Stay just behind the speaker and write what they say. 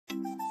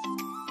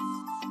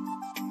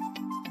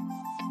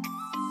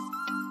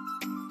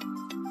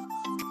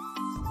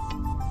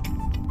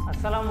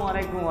Assalamu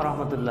alaikum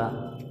warahmatullah.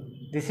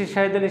 This is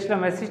Shahidul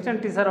Islam,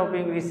 Assistant Teacher of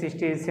English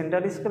Stage,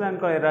 Central School and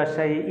College,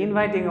 Rajshahi,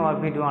 inviting our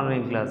video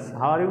online class.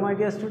 How are you, my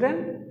dear student?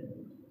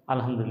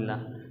 Alhamdulillah.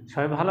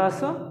 সবাই ভালো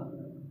আছো?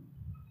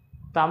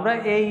 তো আমরা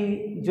এই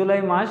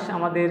জুলাই মাস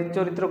আমাদের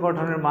চরিত্র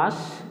গঠনের মাস।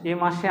 এই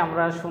মাসে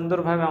আমরা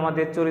সুন্দরভাবে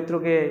আমাদের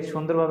চরিত্রকে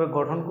সুন্দরভাবে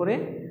গঠন করে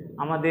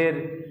আমাদের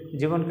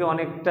জীবনকে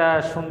অনেকটা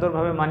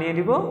সুন্দরভাবে মানিয়ে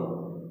নিব,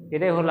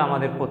 এটাই হলো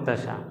আমাদের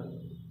প্রত্যাশা।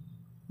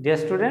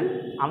 ডিয়ার স্টুডেন্ট,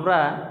 আমরা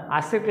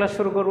আজকের ক্লাস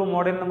শুরু করব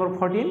মডেল নম্বর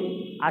 14।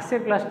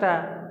 আজকের ক্লাসটা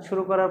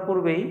শুরু করার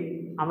পূর্বেই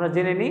আমরা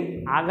জেনে নিই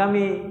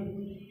আগামীতে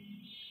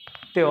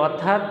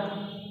অর্থাৎ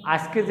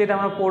আজকে যেটা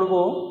আমরা পড়ব,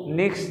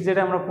 নেক্সট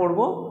যেটা আমরা পড়ব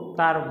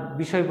তার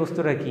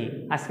বিষয়বস্তুটা কী।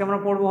 আজকে আমরা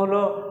পড়ব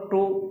হলো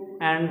ট্রু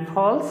অ্যান্ড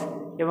ফলস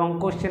এবং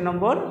কোশ্চেন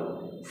নম্বর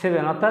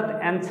 7, অর্থাৎ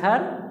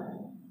answer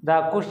the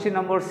question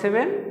number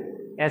 7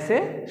 as a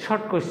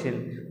short question.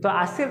 তো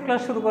আজকের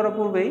ক্লাস শুরু করার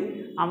পূর্বেই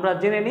আমরা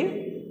জেনে নিই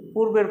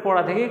পূর্বের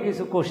পড়া থেকে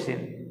কিছু কোশ্চেন।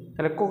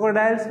 তাহলে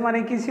ক্রোকোডাইলস মানে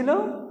কি ছিল?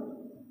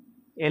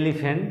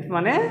 এলিফ্যান্ট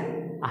মানে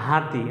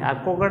হাতি, আর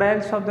ক্রোকোডাইল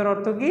শব্দের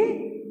অর্থ কি?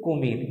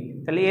 কুমির।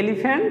 তাহলে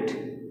এলিফ্যান্ট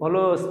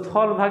হলো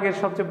স্থলভাগের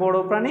সবচেয়ে বড়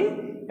প্রাণী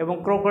এবং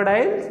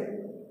ক্রোকোডাইল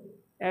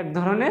এক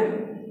ধরনের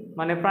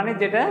মানে প্রাণী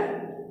যেটা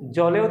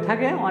জলেও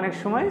থাকে, অনেক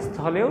সময়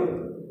স্থলেও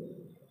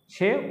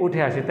সে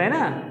উঠে আসে, তাই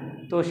না?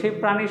 তো সেই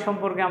প্রাণী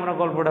সম্পর্কে আমরা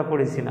গল্পটা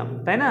পড়েছিলাম,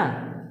 তাই না?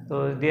 তো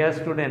ডিয়ার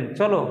স্টুডেন্ট,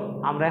 চলো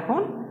আমরা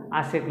এখন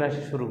আজকে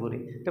ক্লাসে শুরু করি।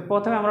 তো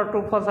প্রথমে আমরা ট্রু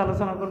ফলস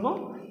আলোচনা করব।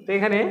 তো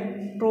এখানে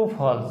true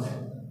false,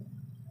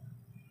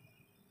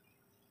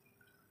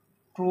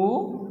 true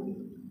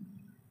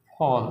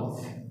false,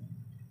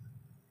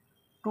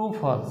 true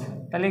false.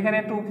 তাহলে এখানে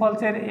ট্রু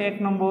ফলসের 1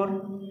 নম্বর,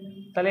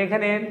 তাহলে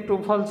এখানে ট্রু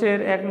ফলসের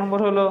 1 নম্বর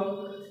হলো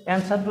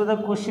answer to the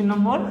question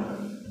number.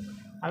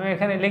 আমি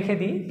এখানে লিখে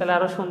দিই, তাহলে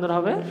আরও সুন্দর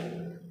হবে।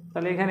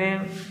 তাহলে এখানে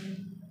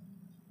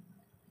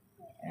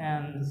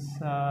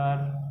answer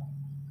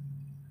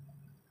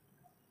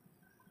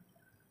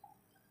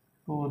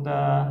to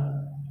the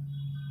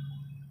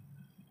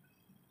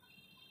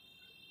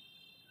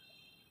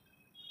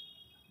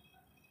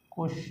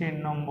question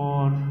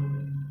number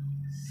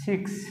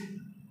 6,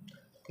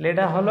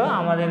 এটা হলো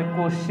আমাদের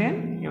কোশ্চেন।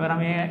 এবার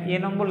আমি এ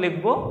নম্বর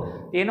লিখব।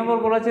 এ নম্বর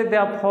বলা আছে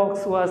the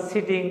Fox was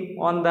sitting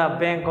on the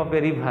bank of A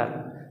river.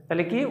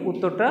 তাহলে কি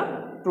উত্তরটা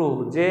ট্রু,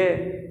 যে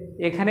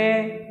এখানে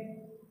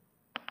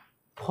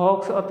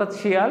ফক্স অর্থাৎ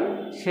শিয়াল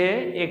সে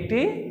একটি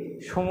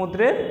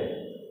সমুদ্রের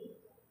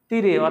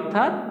তীরে,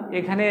 অর্থাৎ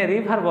এখানে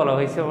রিভার বলা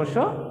হয়েছে অবশ্য,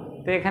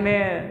 তো এখানে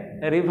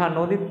রিভার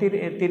নদীর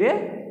তীরে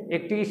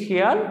একটি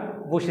শিয়াল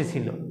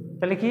বসেছিল।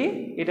 তাহলে কি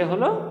এটা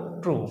হলো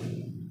ট্রু,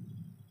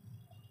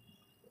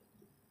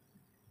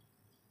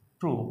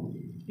 ট্রু।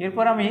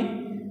 এরপর আমি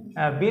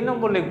বি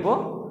নম্বর লিখব।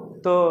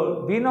 তো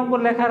বি নম্বর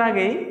লেখার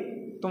আগেই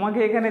তোমাকে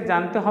এখানে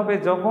জানতে হবে,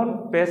 যখন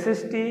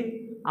প্যাসেজটি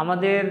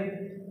আমাদের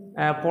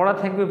পড়া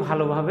থাকবে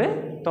ভালোভাবে,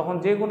 তখন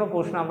যে কোনো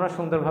প্রশ্ন আমরা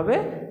সুন্দরভাবে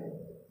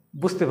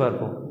বুঝতে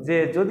পারবো। যে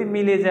যদি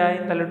মিলে যায়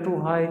তাহলে ট্রু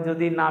হয়,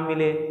 যদি না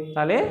মিলে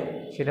তাহলে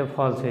সেটা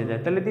ফলস হয়ে যায়।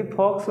 তাহলে দি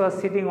Fox was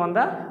sitting on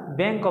the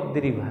bank of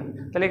the river,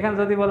 তাহলে এখানে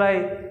যদি বলা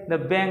হয় the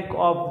bank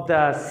of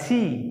the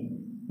sea,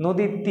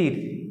 নদীর তীর,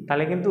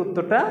 তাহলে কিন্তু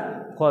উত্তরটা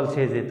ফলস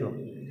হয়ে যেত।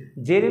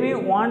 Jeremy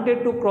wanted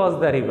to cross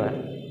the river,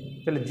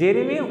 তাহলে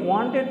Jeremy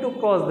wanted to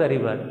cross the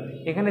river,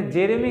 এখানে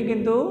জেরেমি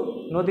কিন্তু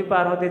নদী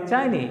পার হতে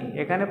চায়নি,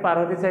 এখানে পার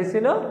হতে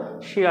চাইছিল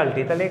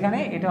শিয়ালটি, তাহলে এখানে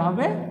এটা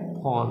হবে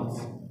ফলস।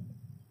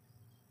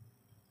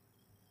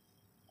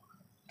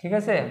 ঠিক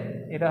আছে,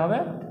 এটা হবে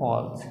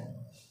ফলস।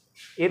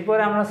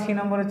 এরপরে আমরা সি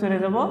নম্বরে চলে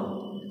যাব।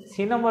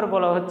 সি নম্বরে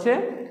বলা হচ্ছে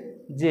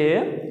যে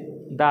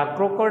the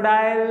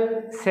crocodile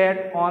sat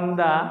on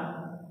the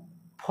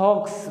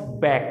Fox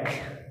back,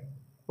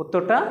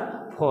 উত্তরটা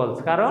ফলস।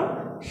 কারণ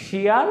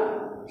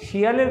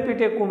শিয়ালের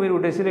পিঠে কুমির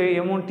উঠেছিল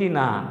এমনটি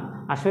না,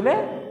 আসলে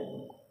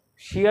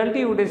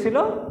শিয়ালটি উঠেছিল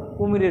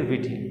কুমিরের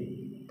পিঠে,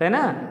 তাই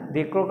না?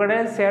 দি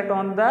crocodile sat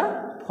on the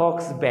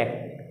Fox back,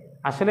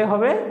 আসলে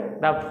হবে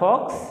the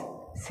Fox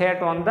sat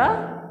on the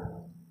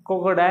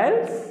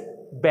crocodiles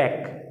back.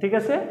 ঠিক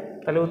আছে,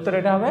 তাহলে উত্তর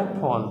এটা হবে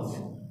ফলস,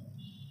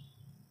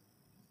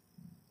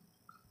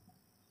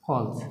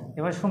 ফলস।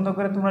 এবার সুন্দর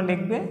করে তোমরা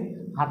লিখবে,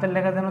 হাতের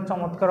লেখা যেন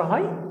চমৎকার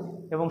হয়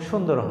এবং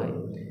সুন্দর হয়।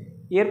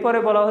 এরপরে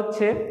বলা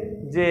হচ্ছে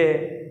যে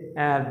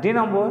D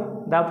number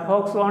the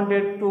Fox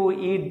wanted to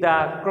it the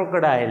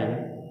crocodile,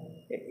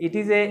 it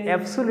is a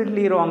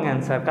absolutely wrong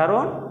answer.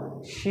 কারণ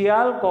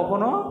শিয়াল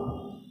কখনো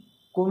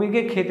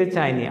কুমিরকে খেতে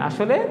চায়নি,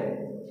 আসলে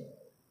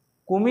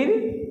কুমির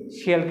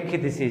শিয়ালকে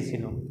খেতে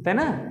চেয়েছিল, তাই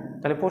না?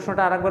 তাহলে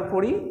প্রশ্নটা আরেকবার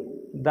পড়ি,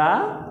 the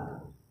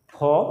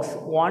Fox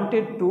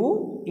wanted to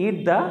it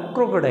the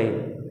crocodile,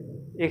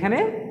 এখানে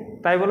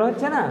তাই বলা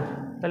হচ্ছে না?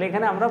 তাহলে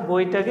এখানে আমরা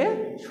বইটাকে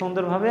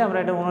সুন্দরভাবে আমরা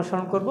এটা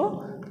অনুসরণ করব,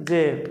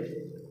 যে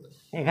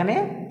এখানে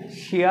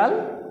শিয়াল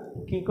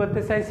কি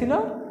করতে চাইছিল?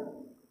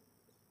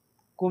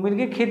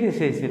 কুমিরকে খেতে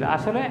চেয়েছিল,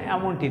 আসলে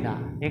এমনটি না,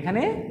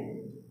 এখানে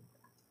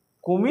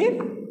কুমির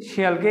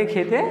শিয়ালকে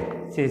খেতে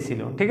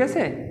চেয়েছিল। ঠিক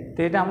আছে, তো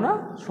এটা আমরা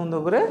সুন্দর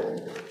করে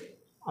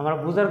আমরা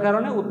বোঝার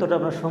কারণে উত্তরটা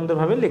আমরা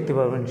সুন্দরভাবে লিখতে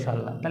পারবো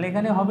ইনশাআল্লাহ। তাহলে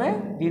এখানে হবে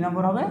ডি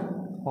নম্বর হবে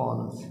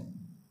ফলস।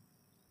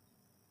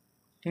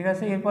 ঠিক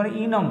আছে। এরপরে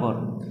ই নম্বর,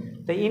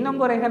 তো ই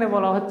নম্বর এখানে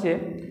বলা হচ্ছে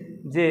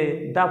যে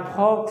the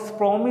Fox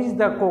promise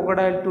the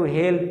crocodile to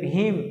help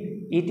him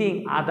eating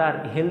other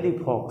healthy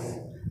Fox.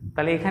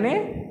 তাহলে এখানে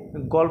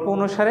গল্প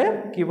অনুসারে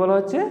কি বলা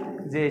হচ্ছে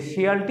যে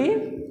শিয়ালটি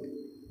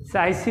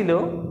চাইছিল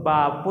বা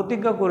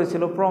প্রতিজ্ঞা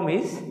করেছিল,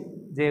 প্রমিস,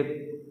 যে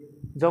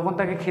যখন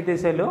তাকে খেতে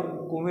চাইল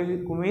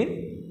কুমির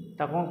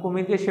তখন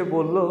কুমিরকে সে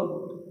বলল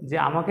যে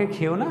আমাকে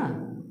খেও না,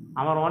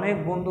 আমার অনেক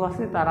বন্ধু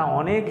আছে তারা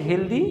অনেক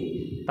হেলদি,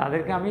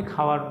 তাদেরকে আমি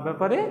খাওয়ার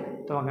ব্যাপারে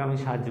তোমাকে আমি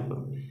সাহায্য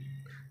করব।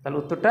 তাহলে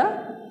উত্তরটা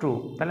ট্রু।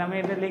 তাহলে আমি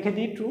এটা লিখে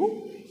দিই ট্রু।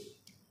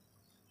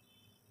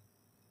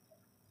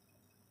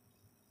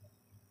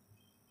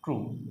 ট্রু।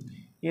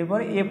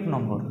 এরপরে এফ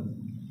নম্বর,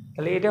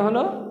 তাহলে এটা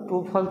হলো ট্রু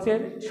ফলসের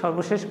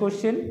সর্বশেষ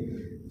question.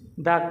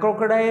 The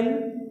crocodile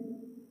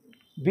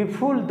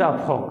বিফুল the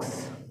Fox.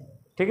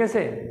 ঠিক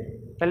আছে,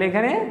 তাহলে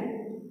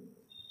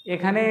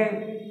এখানে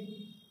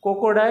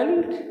ক্রোকোডাইল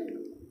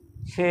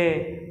সে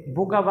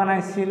বোকা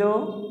বানাইছিল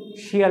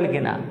শিয়ালকে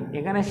না,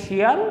 এখানে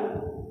শিয়াল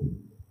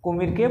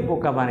কুমিরকে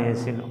বোকা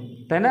বানিয়েছিল,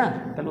 তাই না?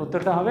 তাহলে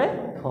উত্তরটা হবে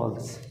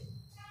ফলস।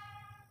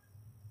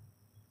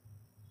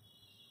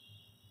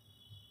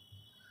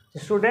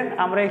 স্টুডেন্ট,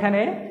 আমরা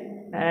এখানে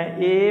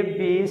A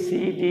B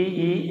C D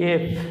E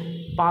F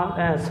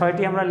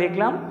 6টি আমরা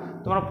লিখলাম।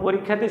 তোমরা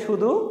পরীক্ষাতে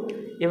শুধু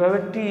এভাবে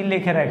টি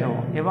লিখে রাখো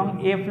এবং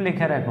এফ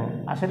লিখে রাখো,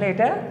 আসলে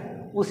এটা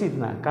উচিত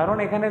না, কারণ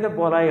এখানে তো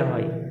বলাই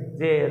হয়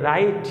যে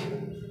right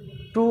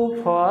true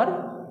for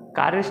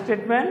correct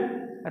statement,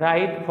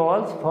 right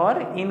false for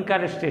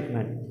incorrect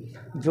statement.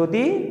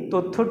 যদি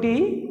তথ্যটি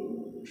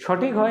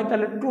সঠিক হয়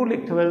তাহলে ট্রু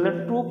লিখতে হবে, তাহলে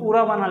ট্রু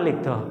পুরা বানান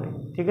লিখতে হবে।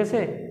 ঠিক আছে,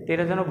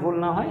 এটা যেন ভুল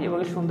না হয়,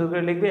 এভাবে সুন্দর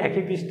করে লিখবে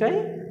একই পৃষ্ঠায়,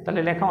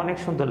 তাহলে লেখা অনেক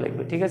সুন্দর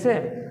লাগবে। ঠিক আছে,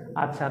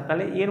 আচ্ছা,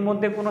 তাহলে এর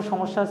মধ্যে কোনো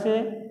সমস্যা আছে?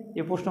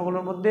 এই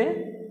প্রশ্নগুলোর মধ্যে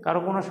কারো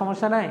কোনো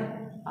সমস্যা নাই?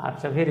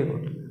 আচ্ছা, ভেরি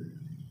গুড।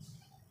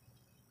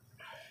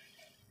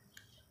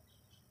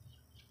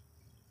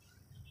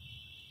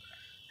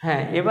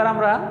 হ্যাঁ, এবার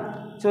আমরা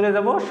চলে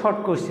যাব শর্ট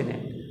কোশ্চেনে।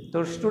 তো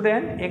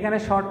স্টুডেন্ট, এখানে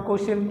short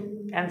question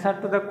answer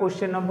to the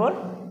question number,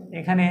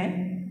 এখানে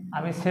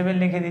আমি 7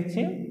 লিখে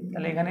দিচ্ছি।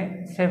 তাহলে এখানে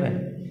 7,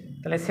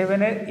 তাহলে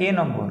 7-এর এ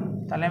নম্বর,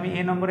 তাহলে আমি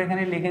এ নম্বর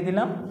এখানে লিখে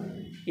দিলাম।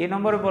 এ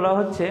নম্বরে বলা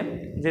হচ্ছে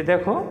যে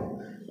দেখো,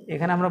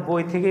 এখানে আমরা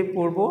বই থেকেই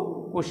পড়ব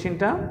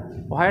কোশ্চেনটা।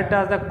 Where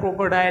does the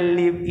crocodile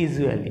leave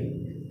usually?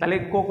 তাহলে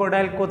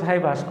ক্রোকোডাইল কোথায়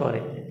বাস করে?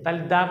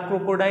 তাহলে the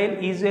crocodile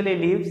usually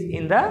lives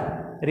in the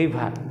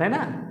river, তাই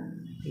না?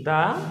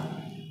 দ্য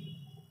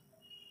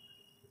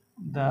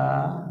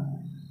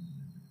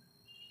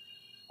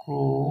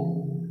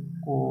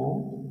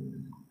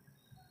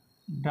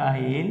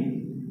crocodile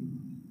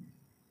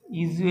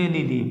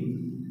usually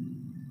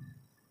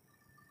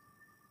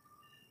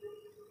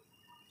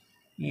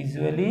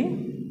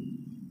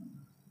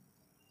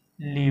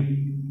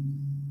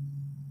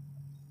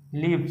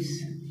lives,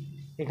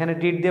 এখানে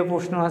ডিড দিয়ে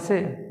প্রশ্ন আছে,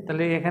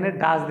 তাহলে এখানে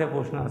ডাজ দিয়ে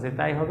প্রশ্ন আছে,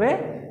 তাই হবে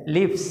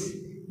lives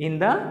in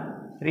the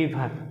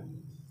river,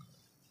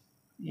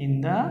 in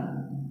the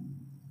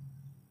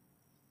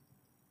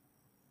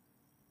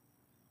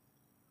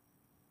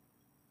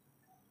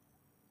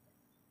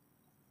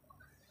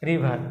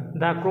river.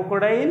 The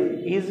crocodile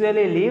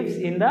usually lives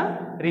in the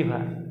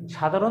river.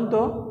 সাধারণত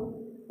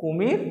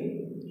কুমির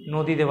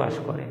নদীতে বাস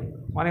করে,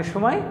 অনেক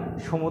সময়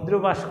সমুদ্রে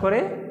বাস করে,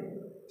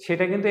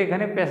 সেটা কিন্তু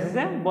এখানে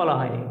প্যাসেজে বলা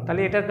হয়নি।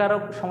 তাহলে এটার কারো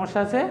সমস্যা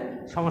আছে?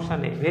 সমস্যা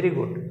নেই, ভেরি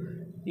গুড।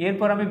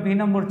 এরপর আমি বি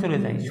নম্বর চলে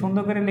যাই।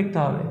 সুন্দর করে লিখতে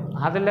হবে,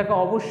 হাতের লেখা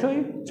অবশ্যই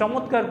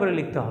চমৎকার করে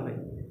লিখতে হবে,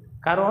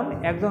 কারণ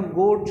একজন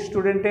গুড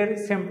স্টুডেন্টের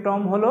সিম্পটম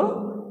হলো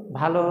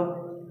ভালো,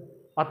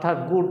 অর্থাৎ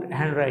গুড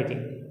হ্যান্ডরাইটিং।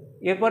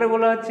 এরপরে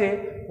বলা হচ্ছে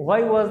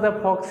why was the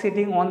Fox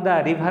sitting on the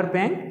river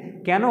bank?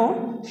 কেন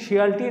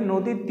শিয়ালটি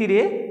নদীর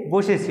তীরে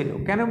বসেছিল?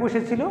 কেন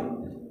বসেছিল?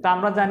 তা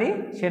আমরা জানি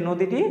সে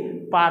নদীটি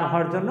পার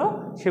হওয়ার জন্য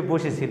সে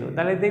বসেছিল।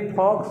 তাহলে দি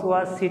Fox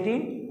was sitting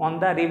on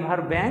the river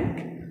bank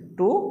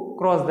to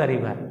cross the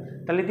river.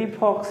 তাহলে দি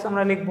ফক্স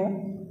আমরা লিখব,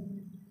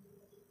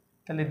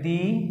 তাহলে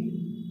দি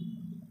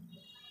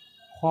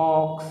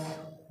ফক্স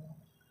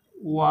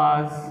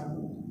ওয়াজ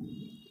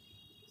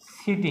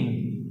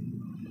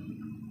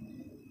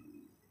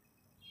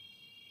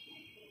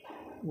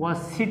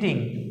সিটিং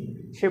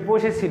সে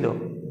বসেছিল।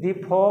 দি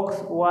Fox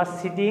was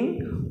sitting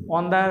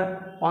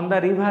on the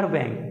river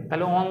bank,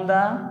 তাহলে অন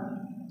দ্য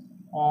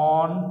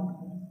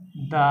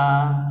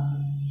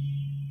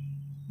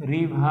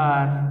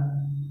রিভার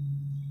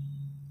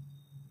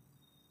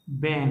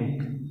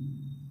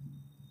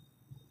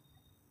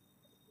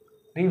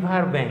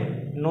ব্যাঙ্ক,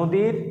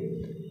 নদীর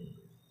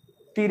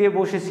তীরে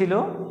বসেছিল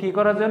কি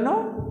করার জন্য?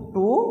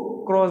 To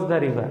cross the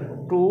river,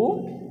 to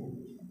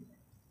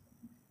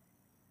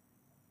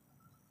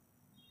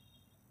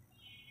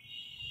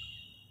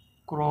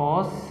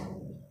cross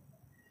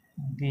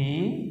the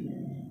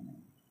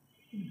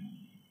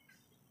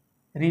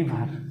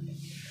river.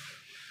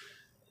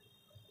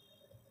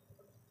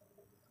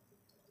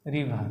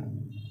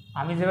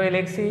 আমি যেভাবে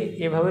লিখছি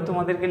এভাবে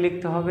তোমাদেরকে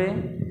লিখতে হবে,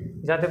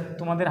 যাতে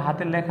তোমাদের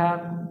হাতের লেখা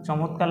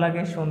চমৎকার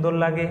লাগে, সুন্দর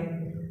লাগে।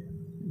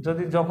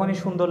 যখনই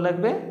সুন্দর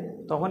লাগবে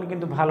তখন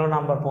কিন্তু ভালো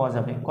নাম্বার পাওয়া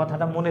যাবে,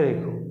 কথাটা মনে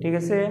রেখো, ঠিক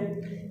আছে।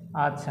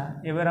 আচ্ছা,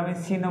 এবার আমি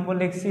সি নম্বর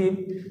লিখছি।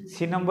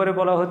 সি নম্বরে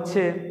বলা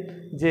হচ্ছে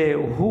যে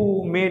who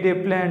made a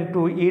plan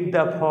two it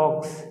the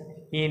Fox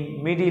in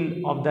middle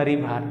of the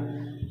river.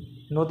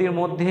 নদীর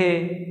মধ্যে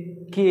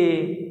কে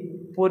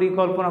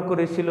পরিকল্পনা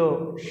করেছিল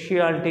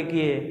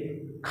শিয়ালটিকে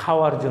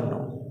খাওয়ার জন্য?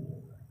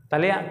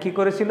 তাহলে কি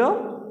করেছিল,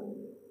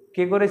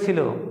 কে করেছিল?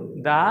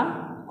 The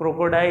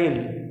crocodile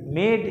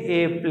made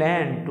a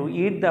plan two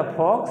it the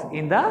Fox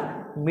in the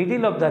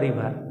middle of the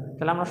river.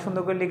 তাহলে আমরা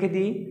সুন্দর করে লিখে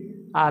দিই।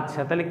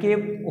 আচ্ছা, তাহলে কে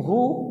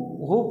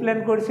হু প্ল্যান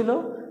করেছিল?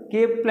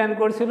 কে প্ল্যান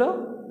করেছিল?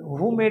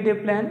 হু মেড এ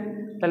প্ল্যান,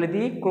 তাহলে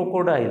দি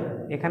ক্রোকোডাইল।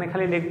 এখানে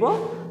খালি লিখবো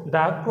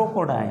the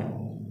crocodile.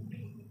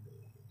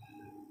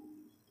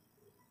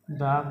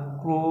 The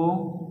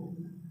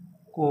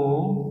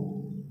crocodile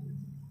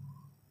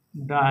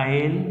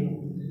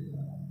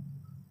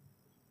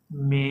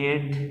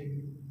made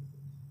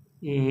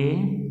a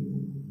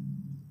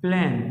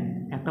plan,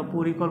 একটা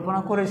পরিকল্পনা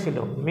করেছিল।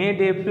 মেড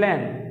এ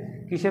প্ল্যান,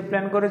 কিসের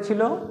প্ল্যান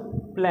করেছিল?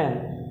 প্ল্যান,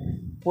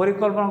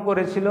 পরিকল্পনা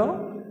করেছিল।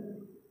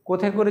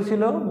 কোথায়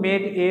করেছিল?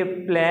 Made a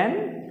plan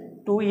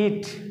two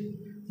it,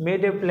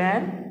 made a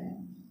plan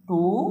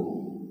two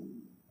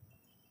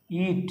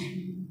ইট,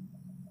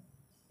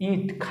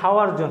 ইট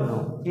খাওয়ার জন্য,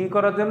 কী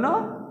করার জন্য?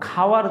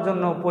 খাওয়ার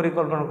জন্য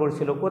পরিকল্পনা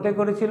করেছিল। কোথায়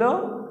করেছিল?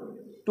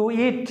 Two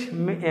it,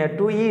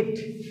 two it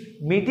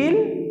middle,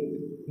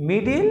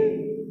 middle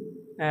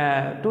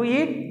two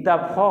it the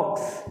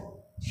Fox,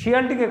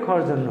 শিয়ালটিকে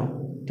খাওয়ার জন্য,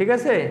 ঠিক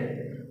আছে।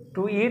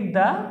 Two it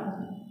the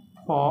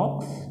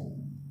Fox,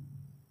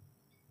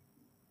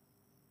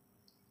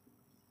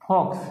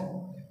 Fox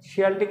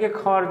শিয়ালটিকে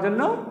খাওয়ার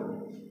জন্য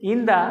in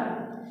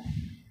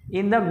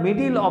the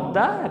middle of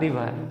the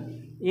river,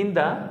 in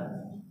the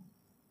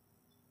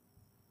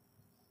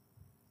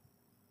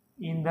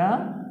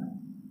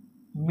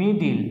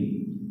middle,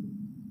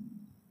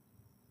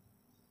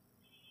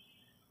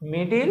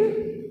 middle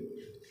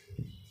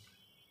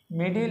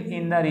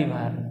in the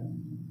river,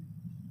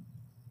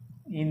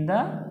 in the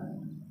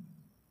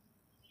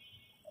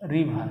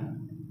river,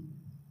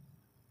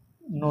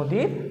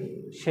 নদীর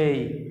সেই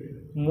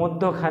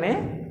মধ্যখানে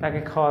তাকে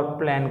খাওয়ার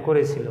প্ল্যান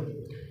করেছিল।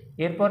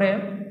 এরপরে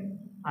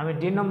আমি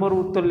ডি নম্বর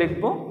উত্তর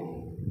লিখব,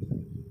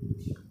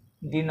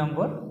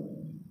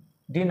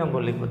 ডি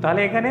নম্বর লিখব।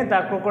 তাহলে এখানে the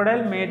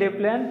crocodile made a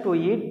plan two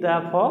it the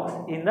Fox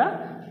in the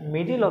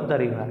middle of the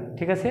river,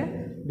 ঠিক আছে।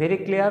 ভেরি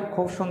ক্লিয়ার,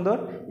 খুব সুন্দর।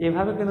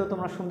 এভাবে কিন্তু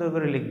তোমরা সুন্দর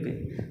করে লিখবে,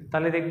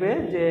 তাহলে দেখবে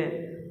যে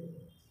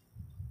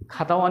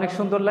খাতাও অনেক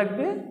সুন্দর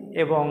লাগবে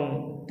এবং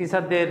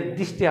টিচারদের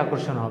দৃষ্টি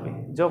আকর্ষণ হবে।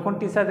 যখন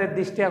টিচারদের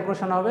দৃষ্টি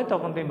আকর্ষণ হবে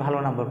তখন তুমি ভালো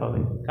নাম্বার পাবে,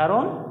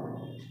 কারণ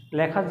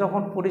লেখা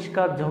যখন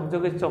পরিষ্কার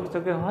ঝকঝকে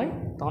চকচকে হয়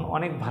তখন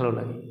অনেক ভালো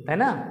লাগে, তাই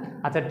না?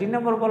 আচ্ছা, ডি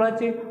নম্বর বলা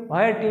হচ্ছে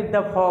where did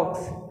the Fox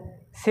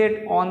set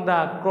on the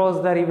cross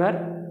the river.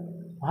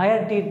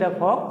 Where did the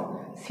Fox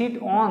sit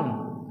on,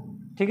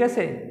 ঠিক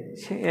আছে।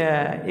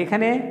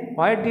 এখানে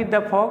where did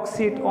the Fox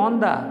sit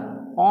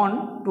on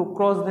to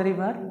cross the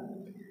river.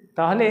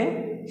 তাহলে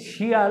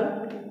শিয়াল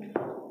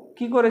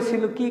কি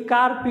করেছিল? কি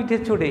কার পিঠে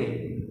চড়ে,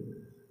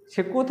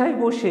 সে কোথায়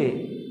বসে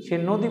সে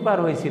নদী পার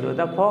হয়েছিল?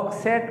 The Fox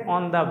set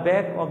on the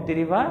back of the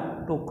river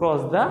to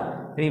cross the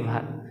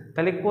river.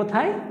 তাহলে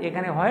কোথায়?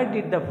 এখানে where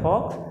did the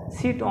Fox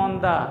sit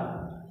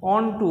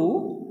on to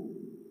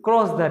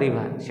cross the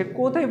river, সে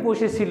কোথায়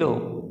বসেছিল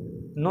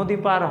নদী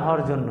পার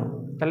হওয়ার জন্য?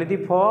 তাহলে দি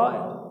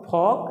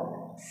ফক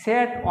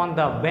সেট অন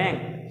দ্য ব্যাঙ্ক,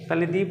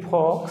 তাহলে দি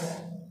ফক্স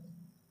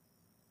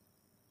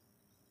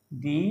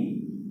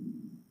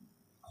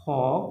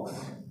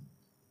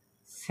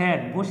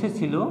স্যাট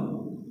বসেছিল,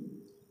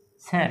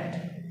 স্যাট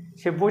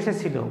সে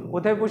বসেছিল,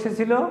 কোথায়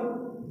বসেছিল?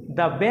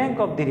 The bank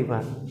of the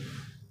river,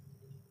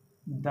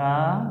 the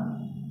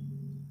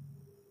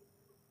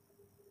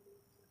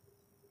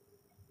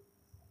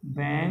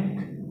bank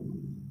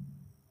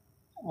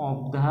of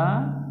the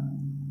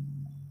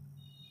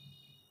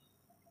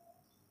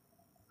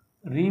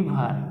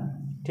river,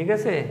 ঠিক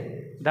আছে।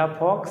 The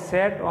Fox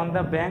sat on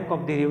the bank of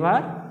the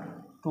river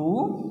to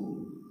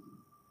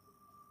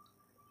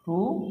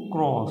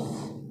cross,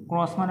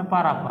 cross মানে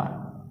পারাপার,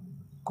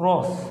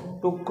 ক্রস,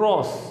 টু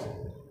ক্রস,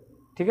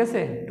 ঠিক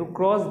আছে, to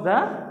cross the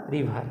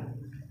river.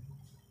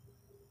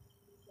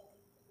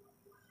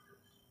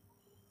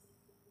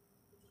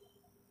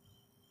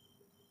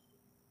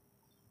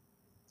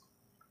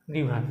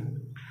 River,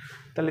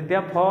 তাহলে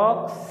the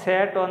Fox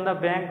sat on the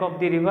bank of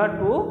the river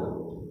to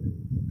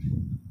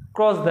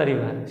cross the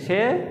river, সে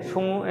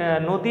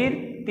নদীর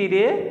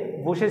তীরে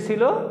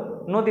বসেছিল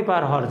নদী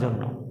পার হওয়ার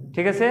জন্য,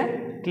 ঠিক আছে।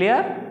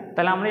 ক্লিয়ার?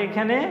 তাহলে আমরা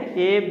এখানে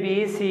এ বি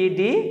সি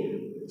ডি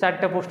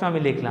চারটা প্রশ্ন আমি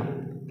লিখলাম।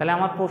 তাহলে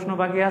আমার প্রশ্ন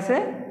বাকি আছে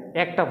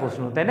একটা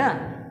প্রশ্ন, তাই না?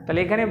 তাহলে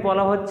এখানে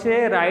বলা হচ্ছে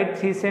right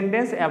 3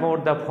 sentence about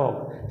the fog.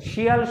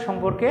 শিয়াল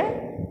সম্পর্কে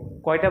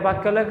কয়টা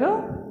বাক্য লেখো?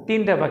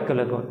 3টা বাক্য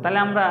লেখো। তাহলে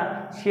আমরা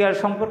শিয়াল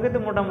সম্পর্কে তো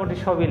মোটামুটি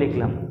সবই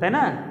লিখলাম, তাই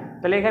না?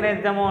 তাহলে এখানে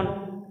যেমন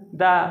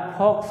দ্য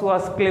ফক্স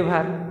ওয়াজ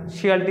ক্লেভার,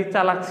 শিয়ালটি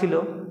চালাক ছিল,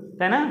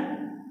 তাই না?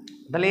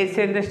 তাহলে এই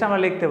সেন্টেন্সটা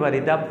আমরা লিখতে পারি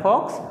the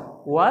Fox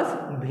was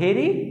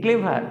very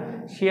clever,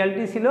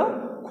 শিয়ালটি ছিল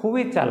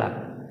খুবই চালাক,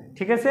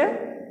 ঠিক আছে।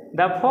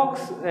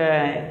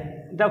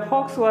 The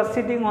Fox was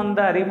sitting on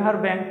the river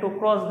bank to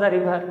cross the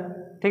river,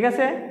 ঠিক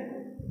আছে।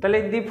 তাহলে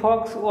দি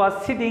ফক্স ওয়াজ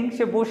সিটিং,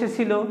 সে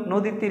বসেছিল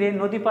নদীর তীরে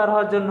নদী পার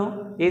হওয়ার জন্য,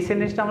 এই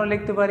সেন্টেন্সটা আমরা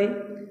লিখতে পারি,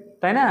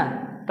 তাই না।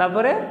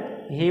 তারপরে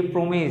হি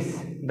প্রমিস,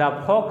 দ্য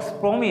ফক্স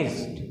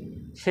প্রমিসড,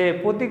 সে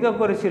প্রতিজ্ঞা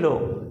করেছিল,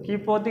 কি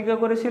প্রতিজ্ঞা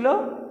করেছিল,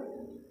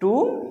 টু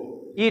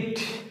ইট,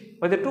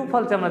 ওই যে টু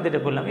ফলস আমরা যেটা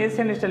বললাম, এই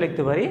সেন্টেন্সটা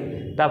লিখতে পারি,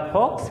 the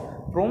Fox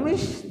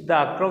promise the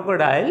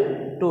crocodile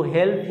to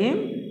help him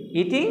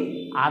eating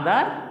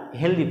other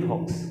healthy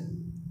Fox,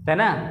 তাই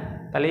না।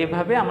 তাহলে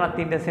এভাবে আমরা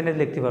 3টা সেন্টেন্স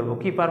লিখতে পারবো,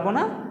 কি পারবো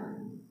না,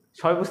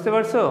 সবাই বুঝতে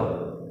পারছো।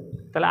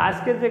 তাহলে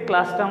আজকের যে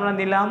ক্লাসটা আমরা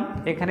নিলাম,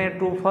 এখানে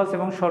ট্রু ফলস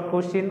এবং শর্ট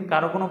কোশ্চিন,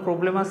 কারো কোনো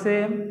প্রবলেম আছে,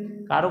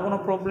 কারো কোনো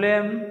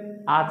প্রবলেম,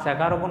 আচ্ছা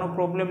কারো কোনো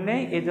প্রবলেম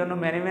নেই, এই জন্য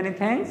মেনি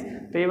থ্যাঙ্কস।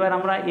 তো এবার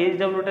আমরা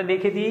এইচডব্লিউটা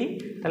দেখে দিই।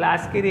 তাহলে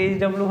আজকের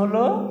এইচডব্লিউ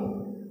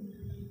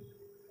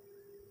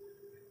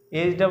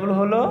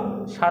হলো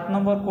 7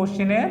 নম্বর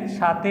কোশ্চিনের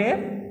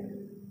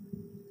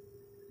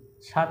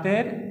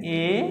 7-এর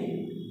A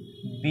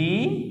B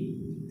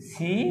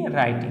C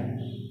writing.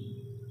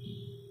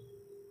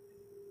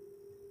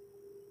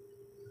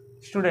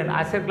 Student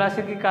আজকের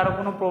ক্লাসে কি কারো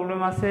কোনো প্রবলেম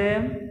আছে,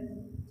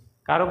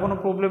 কারো কোনো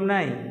প্রবলেম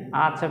নাই,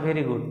 আচ্ছা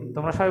ভেরি গুড,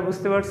 তোমরা সবাই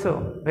বুঝতে পারছো,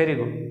 ভেরি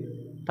গুড।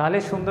 তাহলে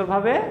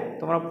সুন্দরভাবে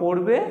তোমরা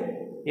পড়বে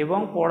এবং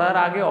পড়ার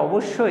আগে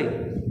অবশ্যই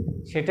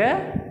সেটা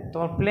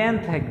তোমার প্ল্যান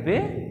থাকবে,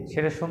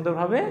 সেটা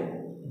সুন্দরভাবে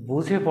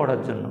বুঝে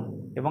পড়ার জন্য।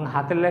 এবং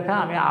হাতের লেখা,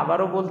 আমি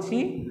আবারও বলছি,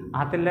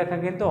 হাতের লেখা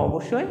কিন্তু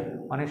অবশ্যই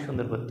অনেক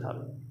সুন্দর করতে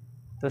হবে।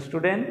 তো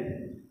স্টুডেন্ট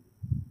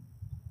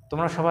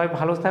তোমরা সবাই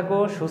ভালো থাকো,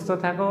 সুস্থ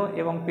থাকো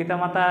এবং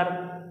পিতামাতার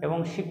এবং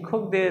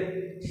শিক্ষকদের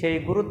সেই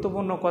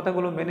গুরুত্বপূর্ণ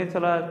কথাগুলো মেনে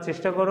চলার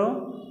চেষ্টা করো,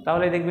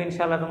 তাহলে দেখবে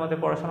ইনশাআল্লাহ তোমাদের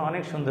পড়াশোনা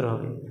অনেক সুন্দর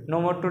হবে। নো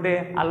মোর টুডে,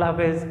 আল্লাহ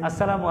হাফেজ,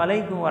 আসসালামু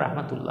আলাইকুম ওয়া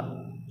রাহমাতুল্লাহ।